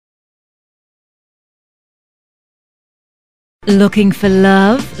Looking for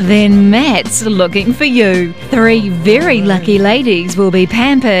love? Then Matt's looking for you. 3 very lucky ladies will be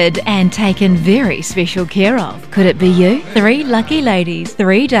pampered and taken very special care of. Could it be you? 3 lucky ladies,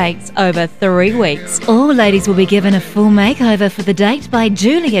 3 dates over 3 weeks. All ladies will be given a full makeover for the date by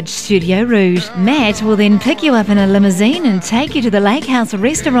Juliet Studio Rouge. Matt will then pick you up in a limousine and take you to the Lake House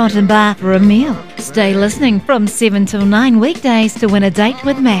restaurant and bar for a meal. Stay listening from 7 till 9 weekdays to win a date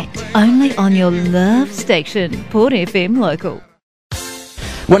with Matt. Only on your love station, Port FM Local.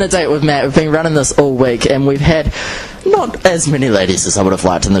 Win a Date with Matt. We've been running this all week and we've had not as many ladies as I would have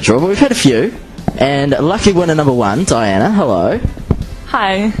liked in the draw, but we've had a few. And lucky winner number 1, Diana, hello.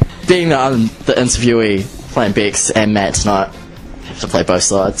 Hi. Being that I'm the interviewee playing Bex and Matt tonight, I have to play both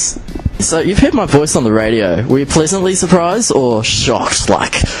sides. So you've heard my voice on the radio. Were you pleasantly surprised or shocked?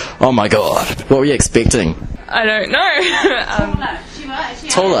 Like, oh my god, what were you expecting? I don't know.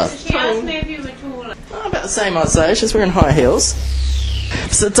 Taller. She asked me if you were taller. Oh, about the same, I'd say. She's wearing high heels.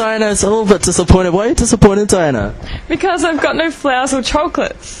 So Diana's a little bit disappointed. Why are you disappointed, Diana? Because I've got no flowers or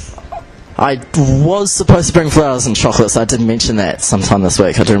chocolates. I was supposed to bring flowers and chocolates. I did mention that sometime this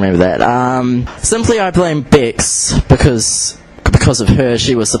week. I do remember that. Simply I blame Bex because of her.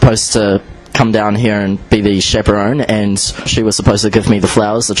 She was supposed to come down here and be the chaperone, and she was supposed to give me the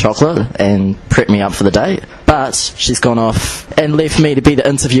flowers, the chocolate, and prep me up for the date. But she's gone off and left me to be the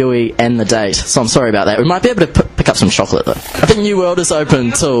interviewee and the date. So I'm sorry about that. We might be able to pick up some chocolate though. I think New World is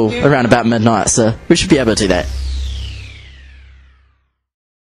open till around about midnight, so we should be able to do that.